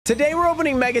Today we're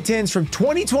opening Mega Tins from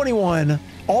 2021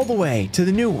 all the way to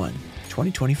the new one,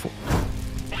 2024.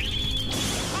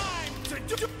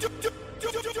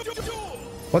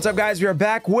 What's up, guys? We are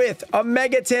back with a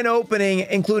Mega Tin opening,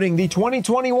 including the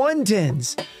 2021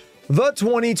 tins, the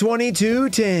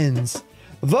 2022 tins,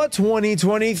 the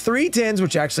 2023 tins,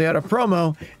 which actually had a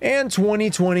promo, and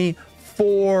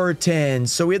 2024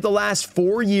 tins. So we had the last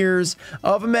 4 years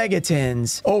of Mega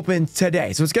Tins open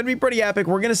today. So it's going to be pretty epic.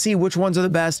 We're going to see which ones are the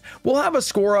best. We'll have a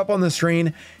score up on the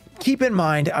screen. Keep in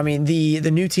mind, I mean, the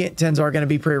new tins are going to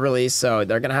be pre-released, so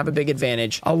they're going to have a big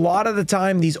advantage. A lot of the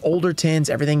time, these older tins,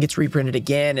 everything gets reprinted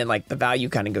again, and like the value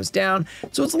kind of goes down.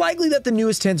 So it's likely that the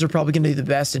newest tins are probably going to be the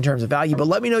best in terms of value. But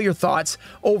let me know your thoughts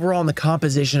overall on the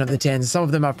composition of the tins. Some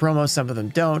of them have promos, some of them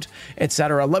don't,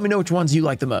 etc. Let me know which ones you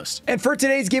like the most. And for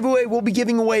today's giveaway, we'll be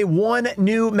giving away one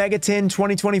new Mega Tin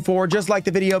 2024. Just like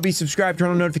the video, be subscribed, turn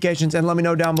on notifications, and let me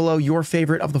know down below your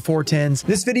favorite of the 4 tins.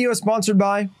 This video is sponsored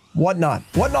by Whatnot.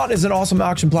 Whatnot is an awesome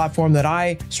auction platform that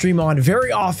I stream on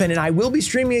very often, and I will be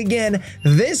streaming again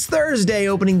this Thursday,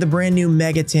 opening the brand new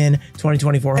Mega Tin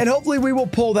 2024. And hopefully we will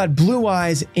pull that Blue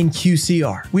Eyes in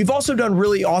QCR. We've also done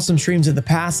really awesome streams in the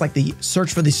past, like the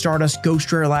search for the Stardust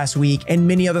Ghost Rare last week, and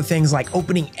many other things like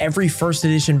opening every first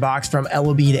edition box from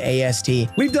LOB to AST.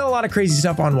 We've done a lot of crazy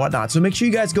stuff on Whatnot, so make sure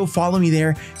you guys go follow me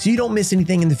there so you don't miss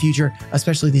anything in the future,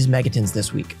 especially these Mega Tins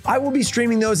this week. I will be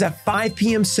streaming those at 5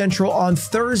 p.m. Central on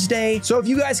Thursday. So if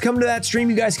you guys come to that stream,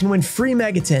 you guys can win free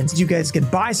Mega Tins. You guys can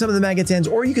buy some of the Mega Tins,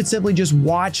 or you could simply just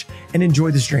watch and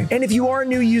enjoy the stream. And if you are a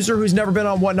new user who's never been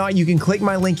on Whatnot, you can click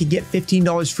my link and get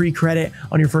 $15 free credit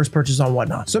on your first purchase on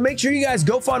Whatnot. So make sure you guys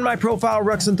go find my profile,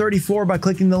 Ruxin34, by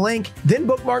clicking the link, then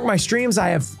bookmark my streams. I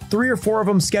have 3 or 4 of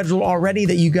them scheduled already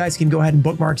that you guys can go ahead and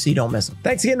bookmark so you don't miss them.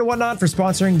 Thanks again to Whatnot for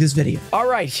sponsoring this video. All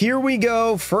right, here we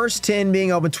go. First tin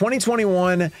being open,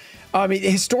 2021. I mean,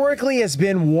 historically has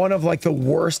been one of like the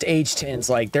worst age tins.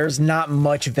 Like there's not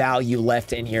much value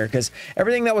left in here because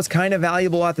everything that was kind of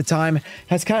valuable at the time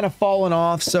has kind of fallen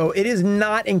off. So it is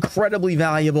not incredibly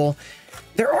valuable.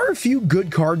 There are a few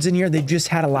good cards in here. They've just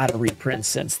had a lot of reprints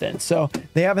since then. So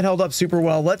they haven't held up super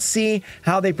well. Let's see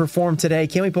how they perform today.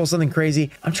 Can we pull something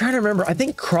crazy? I'm trying to remember. I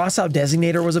think Crossout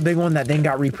Designator was a big one that then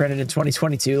got reprinted in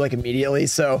 2022, like immediately.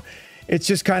 So it's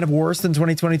just kind of worse than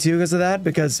 2022 because of that,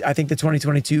 because I think the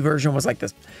 2022 version was like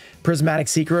this prismatic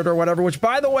secret or whatever, which,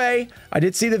 by the way, I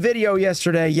did see the video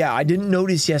yesterday. Yeah, I didn't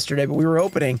notice yesterday, but we were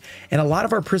opening, and a lot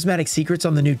of our prismatic secrets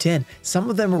on the new tin, some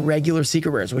of them are regular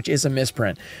secret rares, which is a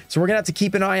misprint. So we're going to have to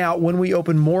keep an eye out when we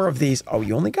open more of these. Oh,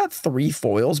 you only got 3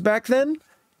 foils back then?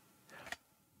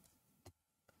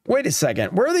 Wait a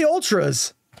second. Where are the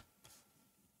ultras?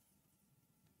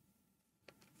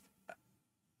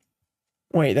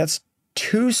 Wait, that's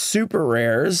 2 super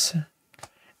rares,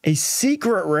 a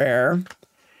secret rare,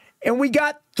 and we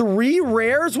got 3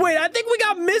 rares. Wait, I think we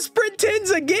got misprint tins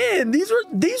again. These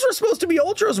were supposed to be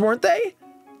ultras, weren't they?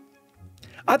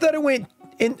 I thought it went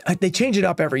in. They change it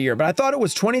up every year, but I thought it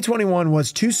was 2021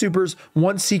 was 2 supers,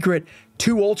 1 secret,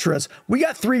 2 ultras. We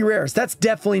got 3 rares. That's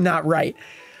definitely not right.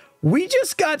 We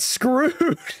just got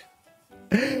screwed.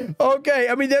 Okay,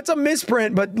 I mean, that's a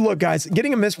misprint, but look, guys,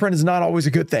 getting a misprint is not always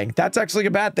a good thing. That's actually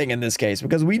a bad thing in this case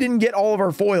because we didn't get all of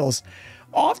our foils.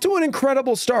 Off to an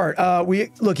incredible start.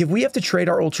 Look, if we have to trade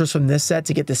our ultras from this set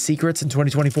to get the secrets in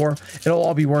 2024, it'll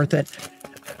all be worth it.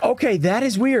 Okay, that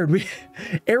is weird.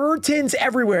 Error tins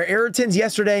everywhere. Error tins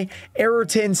yesterday, error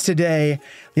tins today.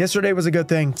 Yesterday was a good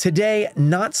thing. Today,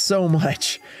 not so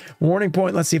much. Warning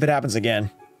point, let's see if it happens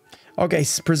again. Okay,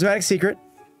 prismatic secret.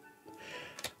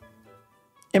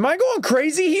 Am I going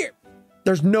crazy here?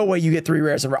 There's no way you get 3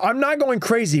 rares in a row. I'm not going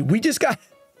crazy. We've gotten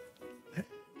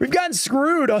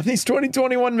screwed on these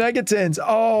 2021 Mega Tins.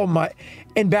 Oh my.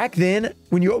 And back then,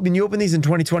 when you open these in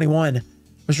 2021,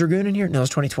 was Dragoon in here? No, it was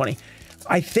 2020.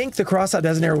 I think the Crossout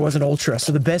Designator was an Ultra,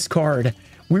 so the best card.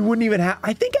 We wouldn't even have,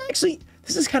 I think actually,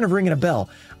 this is kind of ringing a bell.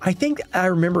 I think I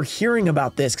remember hearing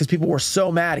about this because people were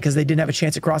so mad because they didn't have a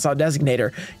chance at Crossout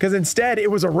Designator because instead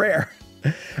it was a rare.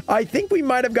 I think we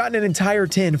might have gotten an entire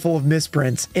tin full of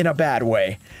misprints in a bad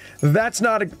way. That's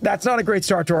not a great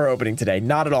start to our opening today.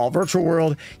 Not at all. Virtual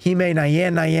World, Hime,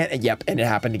 Nyan. Yep, and it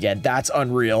happened again. That's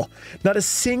unreal. Not a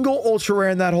single ultra rare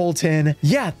in that whole tin.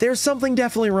 Yeah, there's something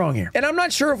definitely wrong here. And I'm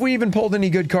not sure if we even pulled any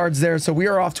good cards there, so we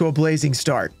are off to a blazing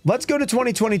start. Let's go to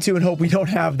 2022 and hope we don't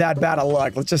have that bad of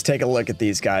luck. Let's just take a look at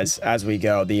these guys as we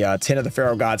go. The Tin of the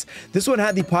Pharaoh Gods. This one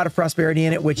had the Pot of Prosperity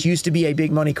in it, which used to be a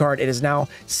big money card. It has now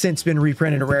since been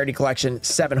reprinted in a rarity collection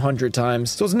 700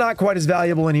 times. So it's not quite as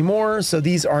valuable anymore. So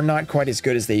these are not not quite as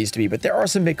good as they used to be, but there are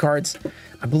some big cards.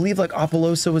 I believe like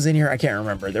Apollosa was in here. I can't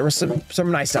remember. There was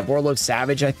some nice stuff. Warlord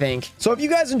Savage, I think. So if you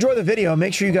guys enjoy the video,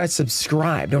 make sure you guys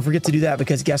subscribe. Don't forget to do that,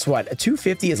 because guess what? A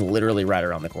 250 is literally right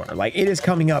around the corner. Like, it is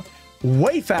coming up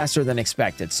way faster than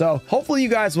expected. So hopefully you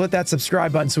guys will hit that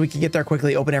subscribe button so we can get there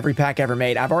quickly, open every pack ever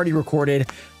made. I've already recorded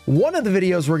one of the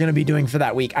videos we're going to be doing for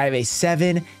that week. I have a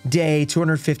 7-day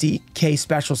 250K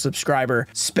special subscriber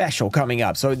special coming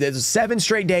up. So there's 7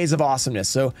 straight days of awesomeness.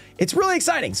 So it's really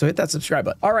exciting. So hit that subscribe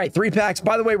button. All right, 3 packs.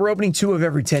 By the way, we're opening 2 of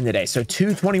every 10 today. So 2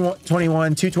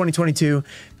 2021, 2 2022,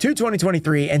 2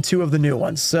 2023, and 2 of the new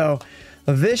ones. So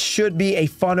this should be a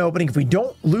fun opening if we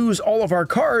don't lose all of our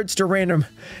cards to random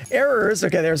errors.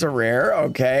 Okay, there's a rare.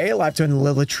 Okay, Live Twin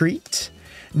Lilitreat.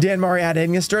 Dan Mariad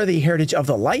Ignister, the Heritage of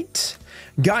the Light.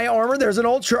 Gaia Armor, there's an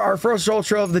Ultra, our first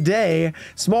Ultra of the day.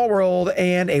 Small World,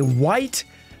 and a White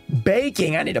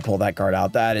Baking. I need to pull that card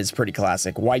out. That is pretty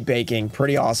classic. White Baking,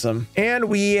 pretty awesome. And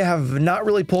we have not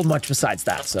really pulled much besides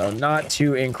that, so not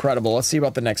too incredible. Let's see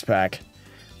about the next pack.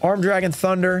 Arm Dragon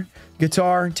Thunder,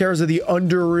 Guitar, Terrors of the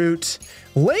Underroot,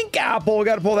 Link Apple,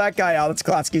 got to pull that guy out. That's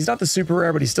classic. He's not the super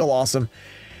rare, but he's still awesome.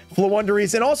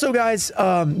 Flowunderies, and also, guys,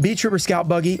 Beat Trooper Scout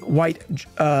Buggy, White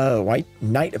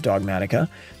Knight of Dogmatica,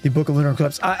 the Book of Lunar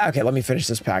Eclipse. Okay, let me finish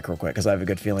this pack real quick because I have a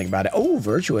good feeling about it. Oh,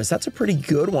 Virtuous, that's a pretty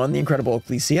good one. The Incredible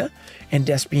Ecclesia and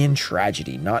Despian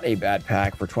Tragedy. Not a bad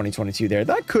pack for 2022 there.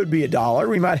 That could be $1.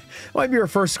 We might be our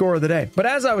first score of the day. But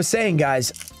as I was saying,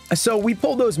 guys, so we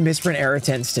pulled those misprint error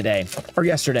 10s today, or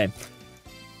yesterday,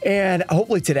 and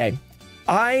hopefully today.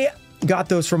 I got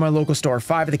those from my local store,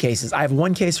 5 of the cases. I have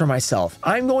 1 case for myself.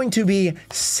 I'm going to be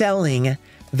selling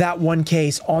that 1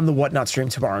 case on the Whatnot stream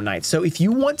tomorrow night. So if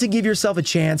you want to give yourself a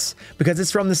chance, because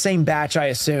it's from the same batch, I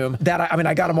assume that, I mean,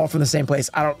 I got them all from the same place.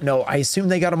 I don't know. I assume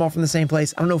they got them all from the same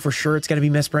place. I don't know for sure it's going to be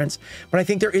misprints, but I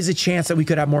think there is a chance that we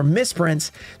could have more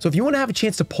misprints. So if you want to have a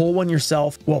chance to pull one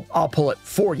yourself, well, I'll pull it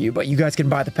for you, but you guys can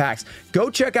buy the packs.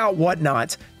 Go check out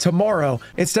Whatnot tomorrow.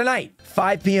 It's tonight,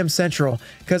 5 p.m. Central.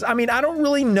 Because, I mean, I don't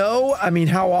really know, I mean,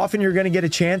 how often you're going to get a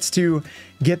chance to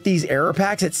get these error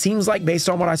packs. It seems like, based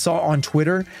on what I saw on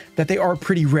Twitter, that they are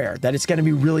pretty rare, that it's going to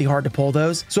be really hard to pull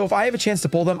those. So if I have a chance to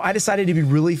pull them, I decided it'd be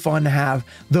really fun to have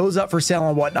those up for sale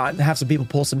on Whatnot and have some people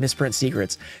pull some misprint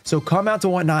secrets. So come out to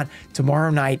Whatnot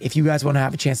tomorrow night if you guys want to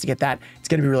have a chance to get that. It's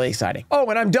going to be really exciting. Oh,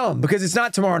 and I'm dumb because it's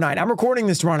not tomorrow night. I'm recording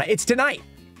this tomorrow night. It's tonight.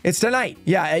 It's tonight.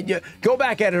 Yeah, go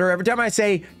back, editor. Every time I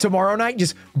say tomorrow night,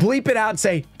 just bleep it out and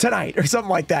say tonight or something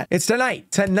like that. It's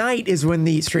tonight. Tonight is when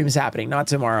the stream is happening, not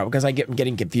tomorrow, because I'm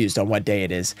getting confused on what day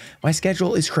it is. My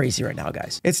schedule is crazy right now,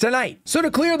 guys. It's tonight. So to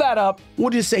clear that up,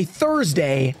 we'll just say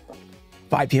Thursday,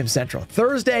 5 p.m. Central.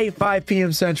 Thursday, 5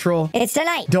 p.m. Central. It's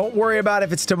tonight. Don't worry about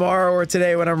if it's tomorrow or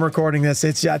today when I'm recording this.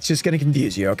 It's just going to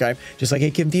confuse you, okay? Just like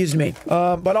it confused me.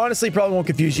 But honestly, probably won't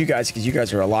confuse you guys because you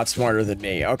guys are a lot smarter than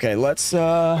me. Okay, let's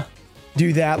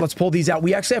do that. Let's pull these out.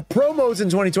 We actually have promos in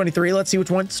 2023. Let's see which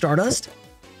one. Stardust.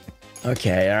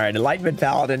 Okay, all right. Enlightenment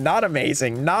Paladin. Not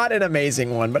amazing. Not an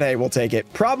amazing one, but hey, we'll take it.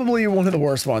 Probably one of the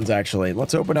worst ones, actually.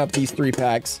 Let's open up these 3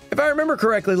 packs. If I remember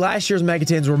correctly, last year's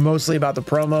Megatins were mostly about the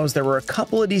promos. There were a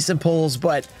couple of decent pulls,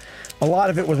 but a lot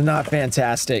of it was not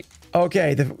fantastic.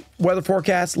 Okay, the weather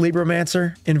forecast,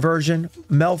 Libromancer, Inversion,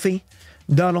 Melfi,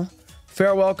 Dunnel,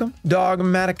 Fair Welcome,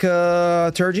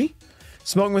 Dogmatica Turgy,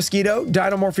 Smoke Mosquito,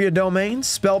 Dinomorphia Domain,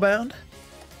 Spellbound,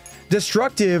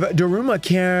 Destructive Daruma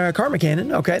Karma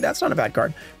Cannon. Okay, that's not a bad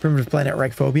card. Primitive Planet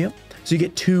Reichphobia. So you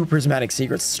get 2 Prismatic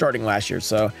Secrets starting last year.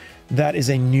 So that is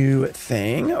a new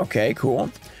thing. Okay,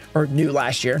 cool. Or new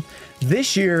last year.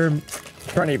 This year, I'm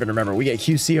trying to even remember, we get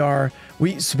QCR.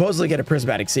 We supposedly get a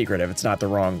Prismatic Secret if it's not the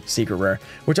wrong secret rare,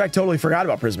 which I totally forgot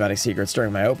about Prismatic Secrets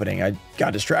during my opening. I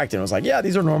got distracted and was like, yeah,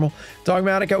 these are normal.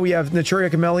 Dogmatica, we have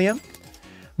Naturia Camellia,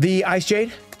 the Ice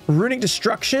Jade, Runic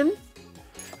Destruction,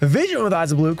 Vision with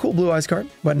Eyes of Blue, cool blue eyes card,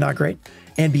 but not great.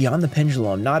 And Beyond the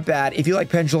Pendulum, not bad if you like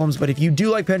pendulums, but if you do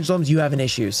like pendulums, you have an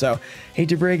issue. So hate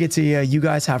to break it to you, you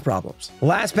guys have problems.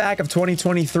 Last pack of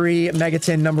 2023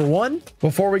 Megatin number 1.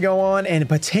 Before we go on and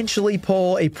potentially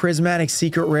pull a Prismatic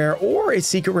Secret Rare or a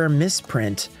Secret Rare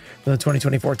misprint from the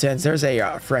 2024 10s, there's a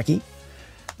Frecky,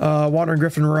 Wandering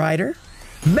Griffin Rider,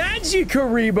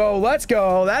 Magikaribo, let's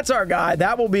go. That's our guy.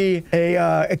 That will be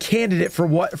a candidate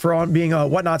for being a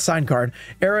Whatnot sign card.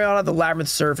 Ariana, the Labyrinth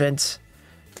Servant.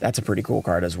 That's a pretty cool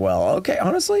card as well. Okay,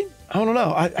 honestly, I don't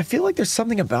know. I feel like there's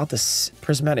something about this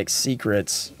Prismatic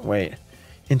Secrets. Wait,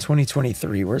 in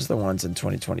 2023, where's the ones in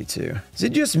 2022? Is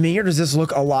it just me or does this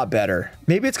look a lot better?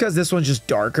 Maybe it's because this one's just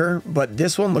darker, but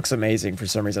this one looks amazing for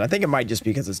some reason. I think it might just be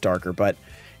because it's darker, but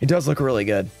it does look really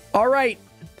good. All right.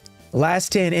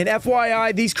 Last 10. And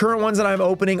FYI, these current ones that I'm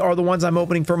opening are the ones I'm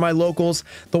opening for my locals.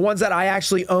 The ones that I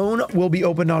actually own will be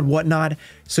opened on Whatnot,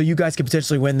 so you guys can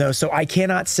potentially win those. So I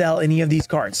cannot sell any of these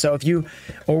cards. So if you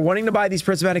are wanting to buy these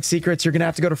Prismatic Secrets, you're going to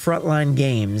have to go to Frontline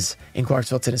Games in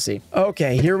Clarksville, Tennessee.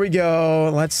 Okay, here we go.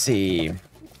 Let's see.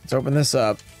 Let's open this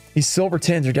up. These silver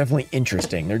tins are definitely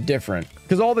interesting. They're different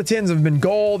because all the tins have been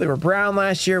gold. They were brown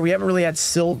last year. We haven't really had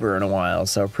silver in a while,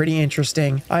 so pretty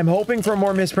interesting. I'm hoping for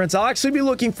more misprints. I'll actually be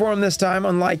looking for them this time.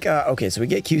 Unlike, okay, so we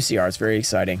get QCR. It's very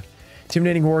exciting.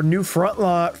 Intimidating Horde, new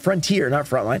Frontier, not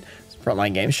Frontline.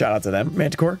 Frontline Games. Shout out to them.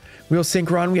 Manticore. Wheel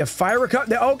Synchron. We have Fire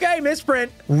Recovery. Okay,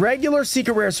 misprint. Regular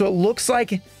Secret Rare. So it looks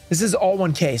like this is all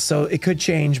one case, so it could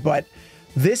change, but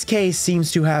this case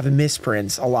seems to have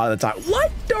misprints a lot of the time.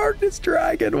 Light Darkness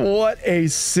Dragon. What a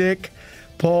sick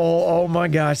pull. Oh my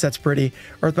gosh, that's pretty.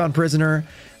 Earthbound Prisoner.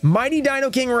 Mighty Dino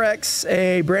King Rex.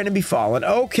 A Brandon Befallen.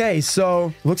 Okay,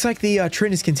 so looks like the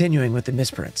trend is continuing with the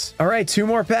misprints. All right, 2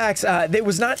 more packs. It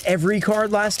was not every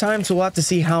card last time, so we'll have to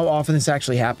see how often this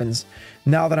actually happens.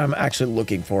 Now that I'm actually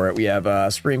looking for it, we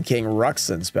have Supreme King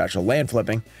Ruxin Special. Land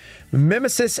Flipping.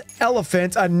 Mimesis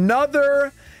Elephant.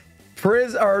 Another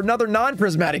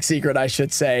non-prismatic secret, I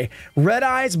should say. Red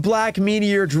Eyes Black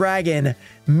Meteor Dragon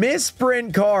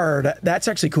misprint card. That's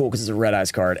actually cool because it's a Red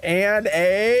Eyes card. And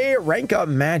a Rank Up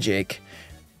Magic.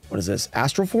 What is this?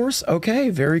 Astral Force? Okay,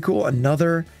 very cool.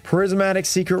 Another prismatic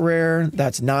secret rare.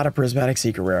 That's not a prismatic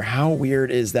secret rare. How weird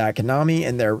is that? Konami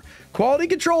and their quality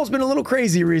control has been a little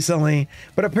crazy recently,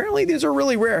 but apparently these are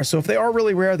really rare. So if they are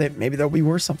really rare, maybe they'll be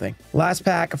worth something. Last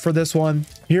pack for this one.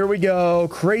 Here we go.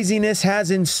 Craziness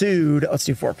has ensued. Let's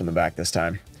do 4 from the back this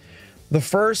time. The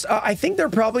first, I think they're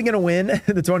probably going to win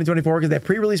the 2024 because they have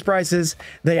pre-release prices.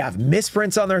 They have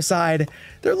misprints on their side.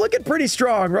 They're looking pretty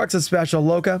strong. Ruxin Special,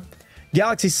 Loka.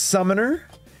 Galaxy Summoner,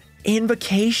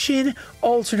 Invocation,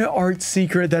 Alternate Art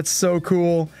Secret. That's so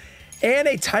cool. And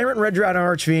a Tyrant Red Dragon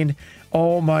Archfiend.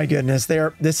 Oh my goodness.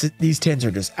 These tins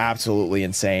are just absolutely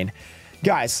insane.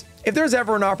 Guys, if there's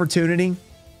ever an opportunity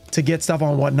to get stuff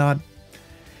on Whatnot,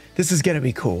 this is going to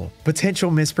be cool.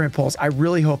 Potential misprint pulls. I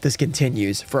really hope this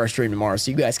continues for our stream tomorrow so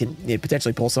you guys can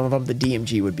potentially pull some of them. The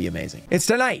DMG would be amazing. It's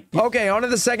tonight. Okay, on to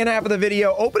the second half of the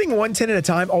video. Opening one tin at a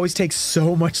time always takes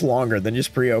so much longer than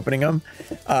just pre-opening them.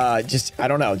 I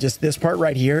don't know, just this part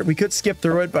right here. We could skip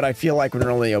through it, but I feel like when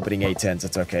we're only opening 8 tins,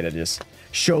 it's okay to just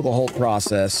show the whole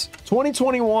process.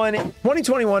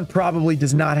 2021 probably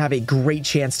does not have a great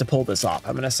chance to pull this off.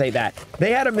 I'm going to say that.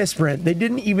 They had a misprint. They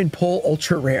didn't even pull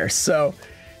ultra rare, so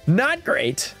not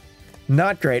great.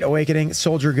 Not great. Awakening,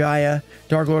 Soldier Gaia,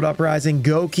 Dark Lord Uprising,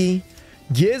 Goki,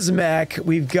 Gizmek.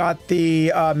 We've got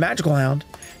the Magical Hound.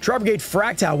 Tribegate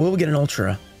Fractal. Will we get an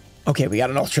Ultra? Okay, we got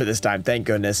an Ultra this time. Thank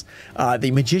goodness. The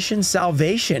Magician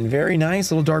Salvation. Very nice.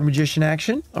 Little Dark Magician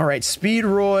action. All right,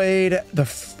 Speedroid.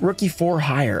 The Rookie 4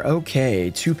 higher.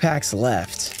 Okay, 2 packs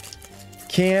left.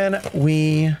 Can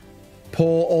we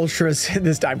pull Ultras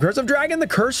this time? Curse of Dragon. The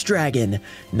Cursed Dragon.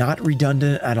 Not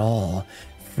redundant at all.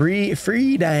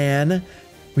 Freedan.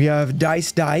 We have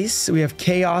Dice. We have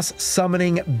Chaos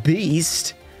Summoning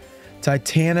Beast.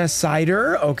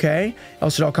 Titanicider. Okay. El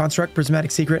Shaddai Construct. Prismatic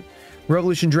Secret.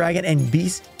 Revolution Dragon and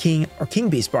Beast King or King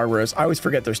Beast Barbaros. I always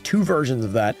forget there's 2 versions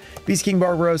of that. Beast King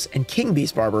Barbaros and King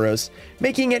Beast Barbaros,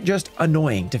 making it just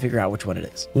annoying to figure out which one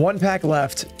it is. 1 pack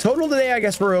left. Total today, I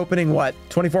guess we're opening what?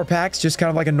 24 packs, just kind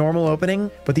of like a normal opening,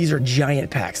 but these are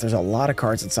giant packs. There's a lot of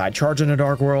cards inside. Charge in a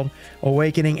Dark World,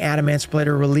 Awakening,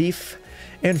 Adamancer Relief,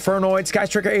 Infernoid, Sky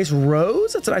Striker Ace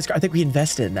Rose. That's a nice card. I think we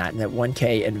invested in that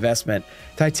 1K investment.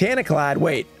 Titaniclad.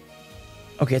 Wait.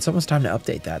 Okay, it's almost time to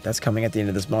update that. That's coming at the end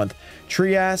of this month.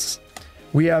 Trias.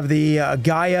 We have the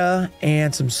Gaia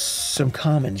and some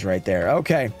commons right there.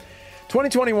 Okay.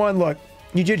 2021, look,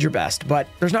 you did your best, but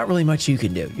there's not really much you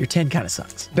can do. Your 10 kind of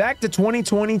sucks. Back to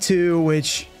 2022,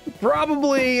 which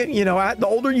probably, you know, the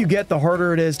older you get, the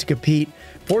harder it is to compete.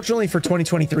 Fortunately for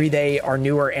 2023, they are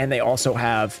newer and they also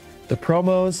have the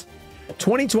promos.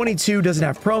 2022 doesn't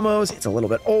have promos. It's a little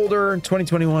bit older.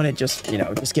 2021, it just, you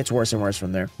know, just gets worse and worse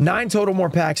from there. 9 total more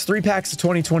packs, 3 packs to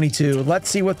 2022. Let's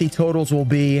see what the totals will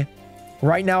be.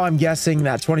 Right now, I'm guessing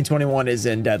that 2021 is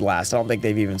in dead last. I don't think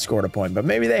they've even scored a point, but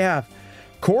maybe they have.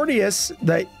 Cordius,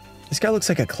 this guy looks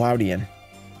like a Cloudian.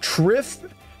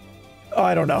 Triff,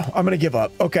 I don't know. I'm going to give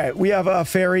up. Okay, we have a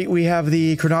Fairy. We have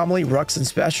the Chronomaly, Ruxin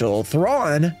Special.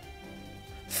 Thrawn,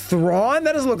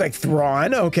 that doesn't look like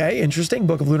Thrawn. Okay, interesting.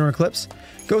 Book of Lunar Eclipse.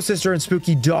 Ghost Sister and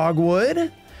Spooky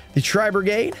Dogwood. The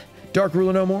Tri-Brigade. Dark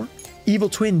Ruler No More. Evil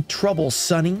Twin Trouble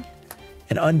Sunny.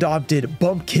 An Undaunted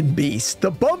Bumpkin Beast.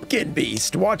 The Bumpkin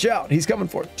Beast. Watch out. He's coming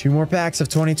for it. 2 more packs of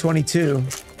 2022.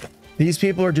 These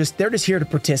people are just, they're just here to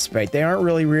participate. They aren't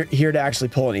really here to actually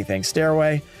pull anything.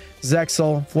 Stairway,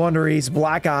 Zexel, Flunderies,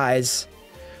 Black Eyes.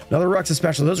 Another Ruxus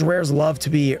special. Those rares love to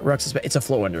be Ruxus. It's a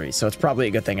Flunderies, so it's probably a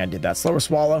good thing I did that. Slower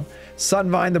Swallow,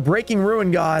 Sunvine, the Breaking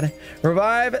Ruin God,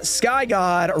 Revive, Sky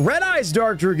God, Red Eyes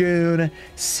Dark Dragoon,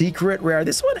 Secret Rare.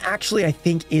 This one actually, I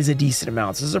think, is a decent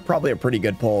amount. So this is probably a pretty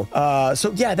good pull.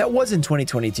 So yeah, that was in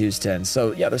 2022's 10.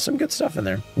 So yeah, there's some good stuff in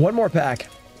there. One more pack.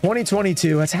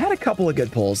 2022 has had a couple of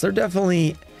good pulls. They're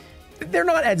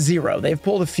not at zero. They've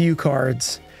pulled a few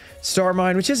cards. Star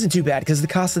Mine, which isn't too bad because the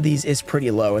cost of these is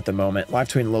pretty low at the moment. Live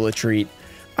Twin Lola Treat,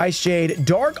 Ice Jade,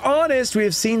 Dark Honest. We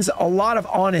have seen a lot of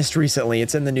Honest recently.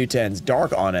 It's in the new 10s.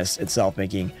 Dark Honest itself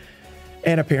making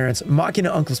an appearance.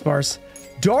 Machina Uncle Sparse,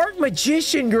 Dark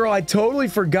Magician Girl. I totally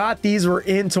forgot these were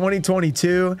in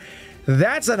 2022.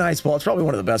 That's a nice pull. It's probably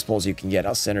one of the best pulls you can get.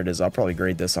 How centered is? I'll probably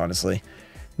grade this, honestly.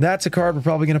 That's a card we're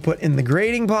probably going to put in the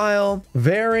grading pile.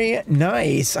 Very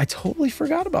nice. I totally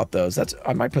forgot about those.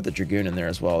 I might put the Dragoon in there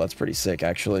as well. That's pretty sick,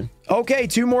 actually. Okay,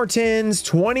 2 more tins.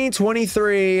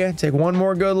 2023. Take one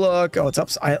more good look. Oh,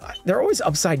 it's they're always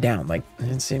upside down. Like,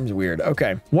 it seems weird.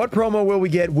 Okay. What promo will we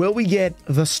get? Will we get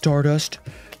the Stardust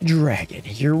Dragon?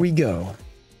 Here we go.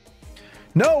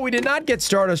 No, we did not get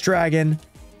Stardust Dragon.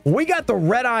 We got the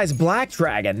Red Eyes Black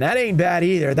Dragon. That ain't bad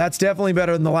either. That's definitely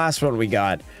better than the last one we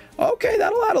got. Okay,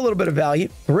 that'll add a little bit of value.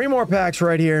 3 more packs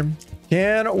right here.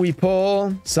 Can we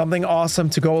pull something awesome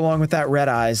to go along with that Red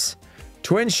Eyes?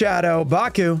 Twin Shadow,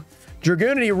 Baku,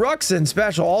 Dragoonity, Ruxin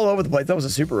special all over the place. That was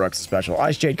a super Ruxin special.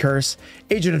 Ice Jade Curse,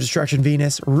 Agent of Destruction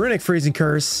Venus, Runic Freezing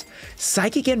Curse,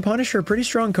 Psychic and Punisher, pretty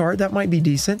strong card. That might be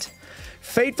decent.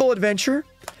 Fateful Adventure,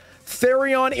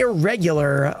 Therion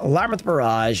Irregular, Labyrinth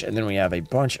Barrage, and then we have a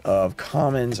bunch of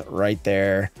commons right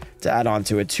there to add on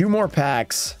to it. 2 more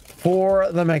packs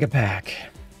for the Mega Pack.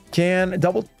 Can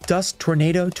Double Dust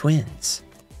Tornado Twins.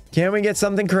 Can we get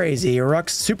something crazy?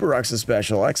 Super Ruxus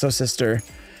special, Exo Sister,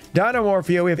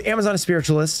 Dinomorphia. We have Amazon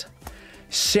Spiritualist,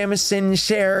 Shamsin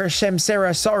Share,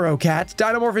 Shamsera Sorrow Cat,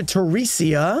 Dinomorphid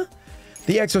Teresia,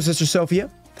 the Exo Sister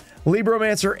Sophia,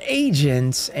 Libromancer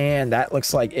Agent, and that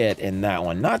looks like it in that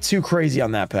one. Not too crazy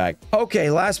on that pack.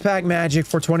 Okay, last pack magic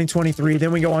for 2023.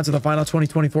 Then we go on to the final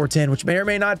 2024 10, which may or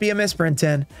may not be a misprint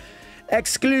 10.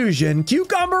 Exclusion,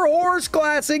 Cucumber Horse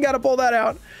Classic, gotta pull that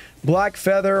out. Black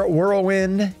Feather,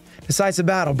 Whirlwind, Decisive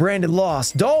Battle, Branded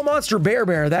Lost, Doll Monster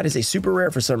Bear, that is a super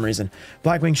rare for some reason.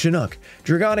 Blackwing Chinook,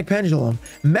 Dragonic Pendulum,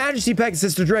 Majesty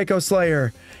Pegasus to Draco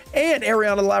Slayer, and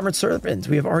Ariana the Labyrinth Serpent.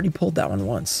 We have already pulled that one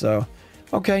once, so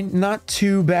okay, not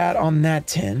too bad on that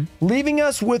 10. Leaving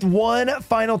us with one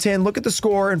final 10. Look at the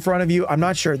score in front of you. I'm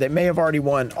not sure. They may have already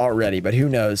won already, but who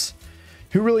knows?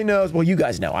 Who really knows? Well, you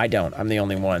guys know. I don't. I'm the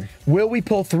only one. Will we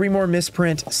pull 3 more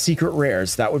misprint secret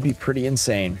rares? That would be pretty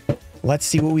insane. Let's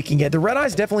see what we can get. The Red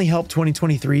Eyes definitely helped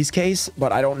 2023's case,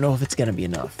 but I don't know if it's going to be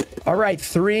enough. All right,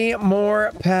 3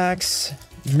 more packs.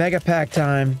 Mega pack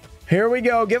time. Here we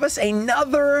go. Give us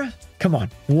another... Come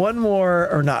on, one more,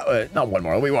 or not one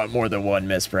more. We want more than one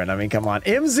misprint. I mean, come on.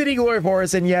 M-City Glory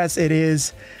Force, and yes, it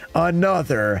is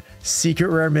another secret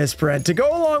rare misprint to go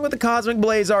along with the Cosmic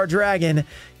Blazar Dragon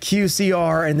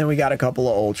QCR, and then we got a couple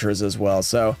of Ultras as well.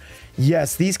 So,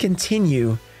 yes, these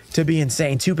continue to be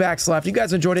insane. 2 packs left. You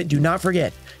guys enjoyed it. Do not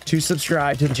forget to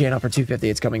subscribe to the channel for 250.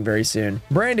 It's coming very soon.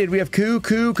 Branded, we have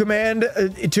Command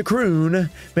to Croon,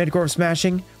 Manticore of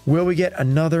Smashing. Will we get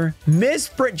another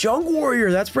misprint? Junk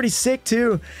Warrior, that's pretty sick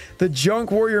too. The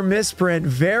Junk Warrior misprint,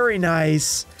 very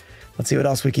nice. Let's see what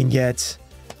else we can get.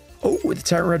 Oh, the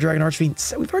Tyrant Red Dragon Archfiend.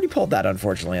 We've already pulled that,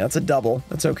 unfortunately. That's a double.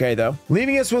 That's okay, though.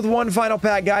 Leaving us with one final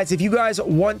pack, guys. If you guys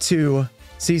want to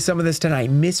see some of this tonight,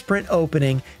 misprint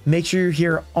opening, make sure you're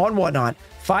here on Whatnot,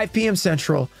 5 p.m.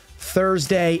 Central,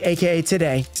 Thursday, aka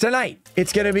today. Tonight,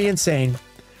 it's going to be insane.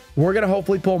 We're going to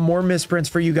hopefully pull more misprints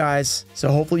for you guys. So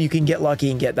hopefully you can get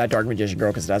lucky and get that Dark Magician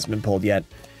Girl because it hasn't been pulled yet.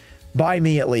 By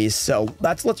me, at least. So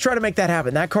let's try to make that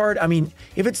happen. That card, I mean,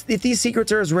 if these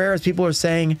secrets are as rare as people are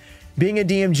saying, being a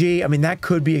DMG, I mean, that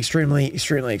could be extremely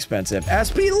expensive.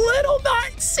 SP Little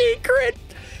Knight Secret.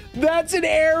 That's an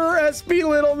error, SP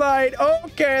Little Knight.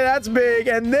 Okay, that's big.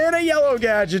 And then a yellow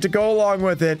gadget to go along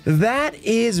with it. That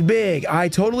is big. I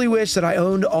totally wish that I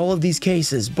owned all of these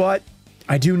cases, but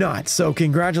I do not. So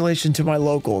congratulations to my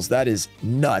locals. That is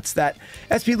nuts. That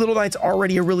SP Little Knight's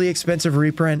already a really expensive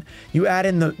reprint. You add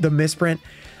in the misprint.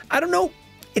 I don't know.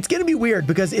 It's going to be weird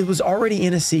because it was already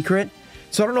in a secret.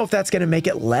 So I don't know if that's going to make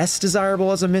it less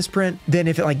desirable as a misprint than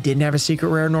if it like didn't have a secret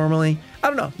rare normally. I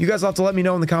don't know. You guys will have to let me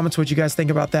know in the comments what you guys think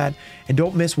about that. And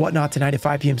don't miss Whatnot tonight at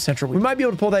 5 p.m. Central. We might be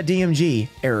able to pull that DMG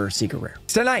error secret rare.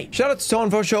 Tonight, shout out to Toe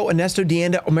Info Show, Ernesto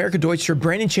Dienda, America Deutscher,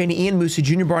 Brandon Cheney, Ian Musa,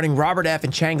 Junior Barding, Robert F,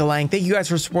 and Changalang. Thank you guys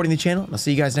for supporting the channel. I'll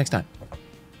see you guys next time.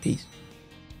 Peace.